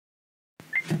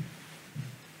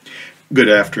Good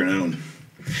afternoon,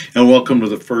 and welcome to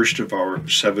the first of our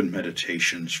 7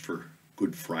 meditations for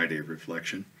Good Friday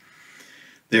reflection.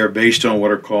 They are based on what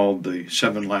are called the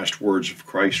 7 last words of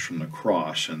Christ from the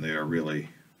cross, and they are really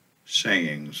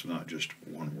sayings, not just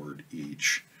one word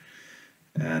each.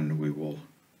 And we will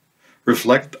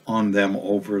reflect on them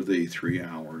over the 3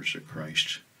 hours that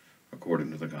Christ,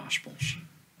 according to the Gospels,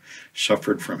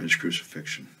 suffered from his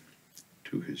crucifixion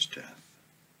to his death.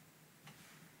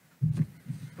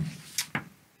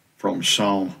 From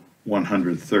Psalm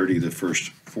 130, the first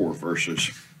 4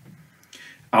 verses.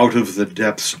 Out of the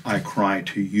depths I cry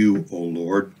to you, O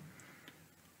Lord.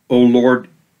 O Lord,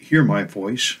 hear my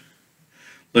voice.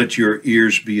 Let your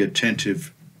ears be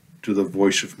attentive to the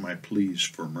voice of my pleas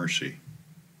for mercy.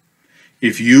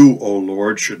 If you, O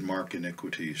Lord, should mark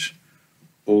iniquities,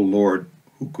 O Lord,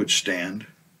 who could stand?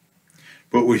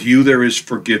 But with you there is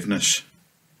forgiveness,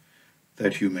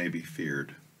 that you may be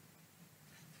feared.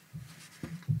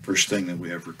 First thing that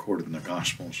we have recorded in the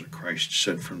Gospels that Christ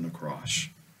said from the cross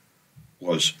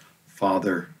was,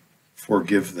 Father,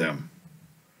 forgive them,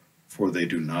 for they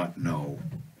do not know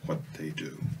what they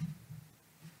do.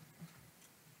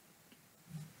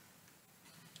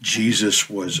 Jesus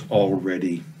was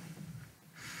already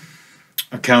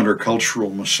a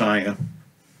countercultural Messiah.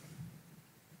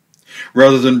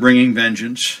 Rather than bringing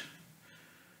vengeance,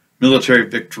 military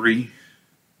victory,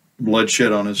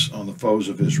 bloodshed on the foes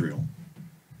of Israel,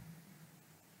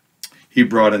 he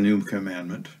brought a new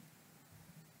commandment,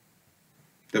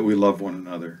 that we love one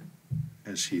another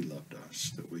as he loved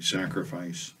us, that we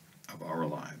sacrifice of our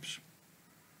lives,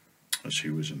 as he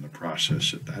was in the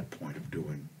process at that point of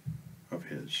doing of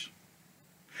his.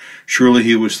 Surely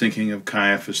he was thinking of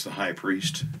Caiaphas the high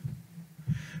priest,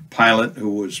 Pilate, who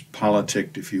was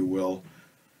politicked, if you will,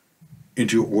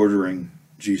 into ordering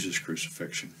Jesus'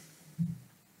 crucifixion.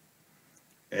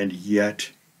 And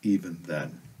yet, even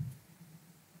then,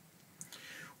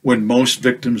 when most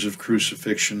victims of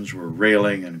crucifixions were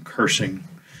railing and cursing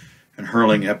and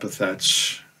hurling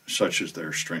epithets such as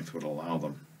their strength would allow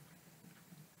them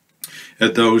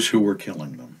at those who were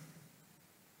killing them,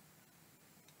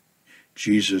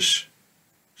 Jesus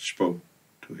spoke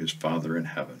to his Father in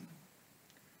heaven,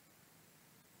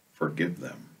 forgive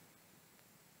them.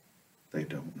 They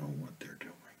don't know what they're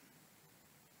doing.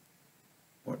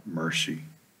 What mercy,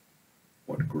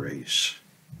 what grace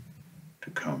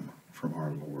to come from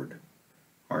our Lord,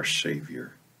 our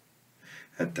Savior,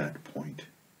 at that point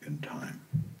in time.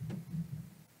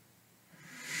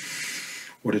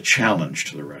 What a challenge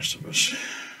to the rest of us,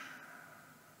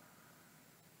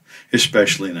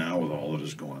 especially now with all that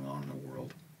is going on in the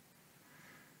world,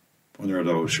 when there are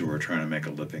those who are trying to make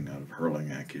a living out of hurling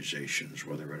accusations,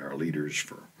 whether at our leaders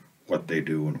for what they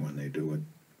do and when they do it.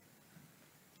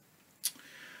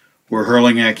 We're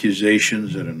hurling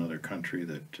accusations at another country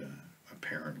that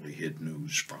apparently hid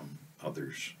news from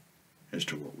others as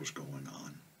to what was going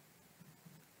on.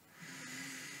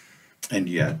 And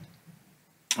yet,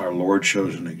 our Lord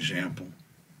shows an example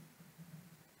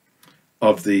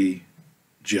of the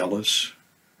jealous,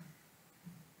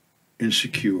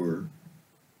 insecure,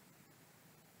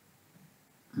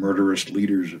 murderous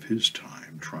leaders of his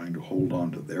time trying to hold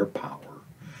on to their power,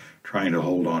 trying to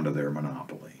hold on to their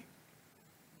monopoly,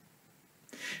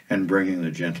 and bringing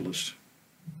the gentlest,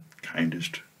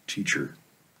 kindest teacher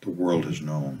the world has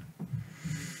known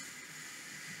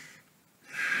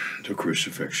to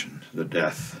crucifixion, the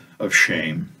death of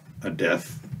shame, a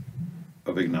death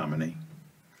of ignominy.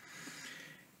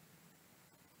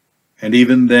 And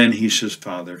even then he says,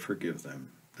 Father, forgive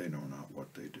them. They know not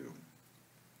what they do.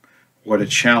 What a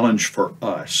challenge for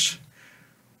us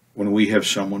when we have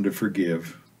someone to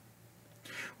forgive,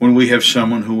 when we have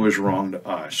someone who has wronged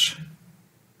us,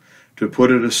 to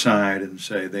put it aside and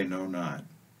say, they know not.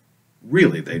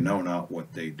 Really, they know not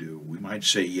what they do. We might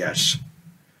say, yes,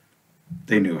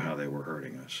 they knew how they were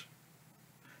hurting us.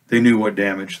 They knew what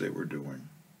damage they were doing.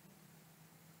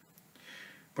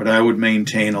 But I would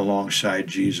maintain alongside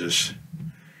Jesus,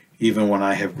 even when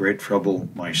I have great trouble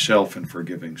myself in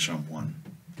forgiving someone,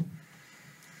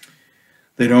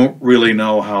 they don't really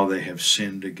know how they have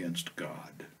sinned against God.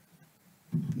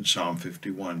 In Psalm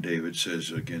 51, David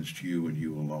says, against you and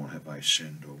you alone have I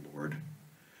sinned, O Lord.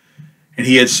 And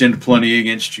he had sinned plenty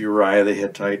against Uriah the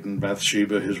Hittite and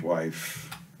Bathsheba, his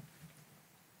wife.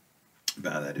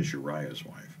 That is Uriah's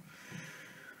wife.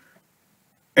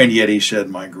 And yet he said,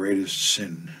 my greatest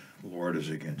sin, Lord, is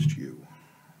against you.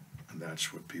 And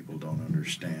that's what people don't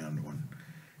understand. When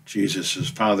Jesus says,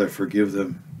 Father, forgive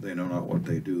them. They know not what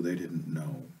they do. They didn't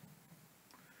know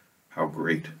how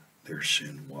great their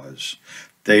sin was.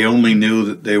 They only knew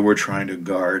that they were trying to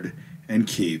guard and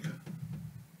keep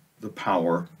the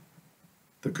power,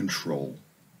 the control,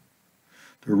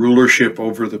 the rulership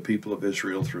over the people of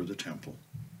Israel through the temple.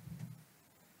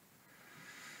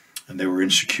 And they were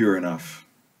insecure enough,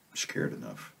 scared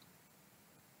enough,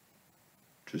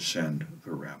 to send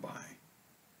the rabbi,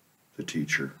 the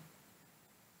teacher,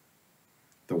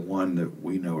 the one that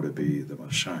we know to be the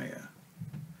Messiah,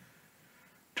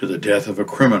 to the death of a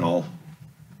criminal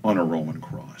on a Roman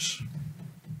cross.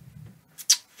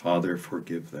 Father,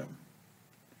 forgive them,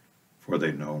 for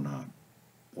they know not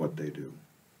what they do.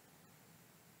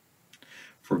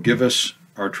 Forgive us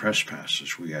our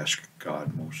trespasses, we ask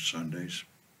God most Sundays,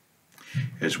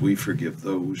 as we forgive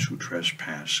those who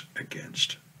trespass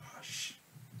against us.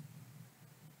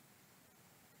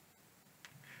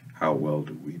 How well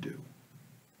do we do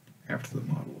after the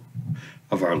model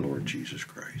of our Lord Jesus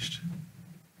Christ,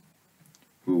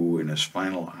 who in his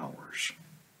final hours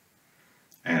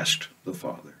asked the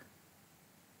Father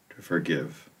to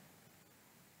forgive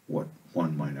what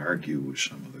one might argue was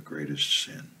some of the greatest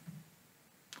sin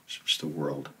since the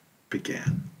world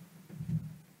began.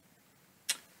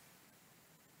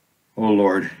 O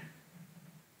Lord,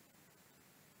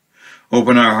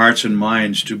 open our hearts and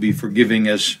minds to be forgiving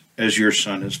as your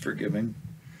Son is forgiving,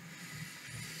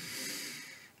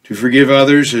 to forgive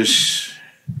others as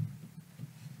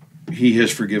he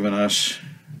has forgiven us,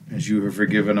 as you have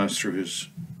forgiven us through his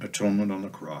atonement on the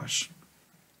cross.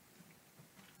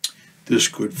 This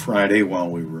Good Friday, while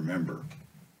we remember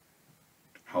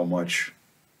how much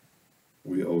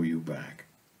we owe you back,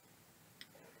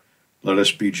 let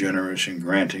us be generous in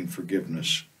granting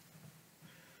forgiveness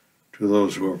to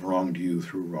those who have wronged you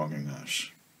through wronging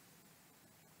us,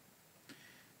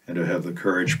 and to have the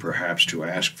courage perhaps to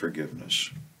ask forgiveness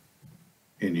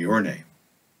in your name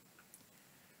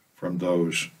from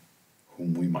those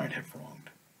whom we might have wronged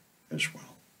as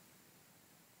well.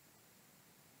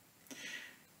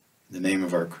 In the name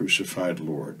of our crucified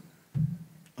Lord,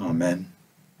 amen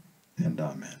and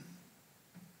amen.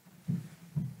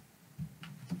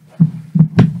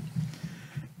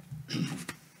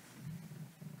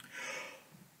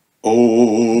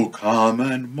 Oh, come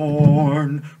and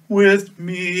mourn with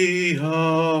me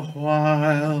a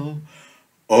while.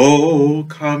 Oh,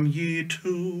 come ye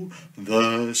to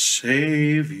the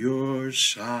Saviour's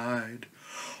side.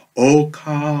 Oh,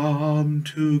 come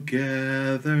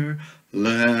together,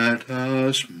 let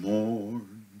us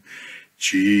mourn.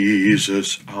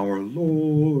 Jesus our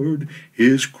Lord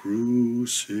is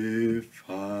crucified.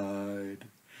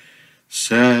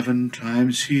 7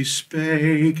 times he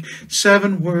spake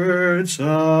 7 words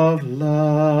of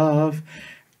love,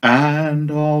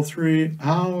 and all 3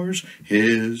 hours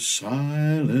his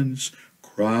silence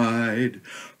cried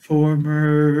for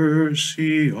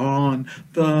mercy on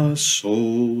the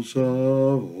souls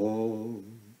of all.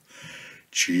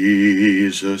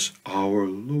 Jesus our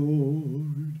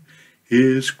Lord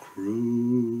is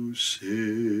crucified.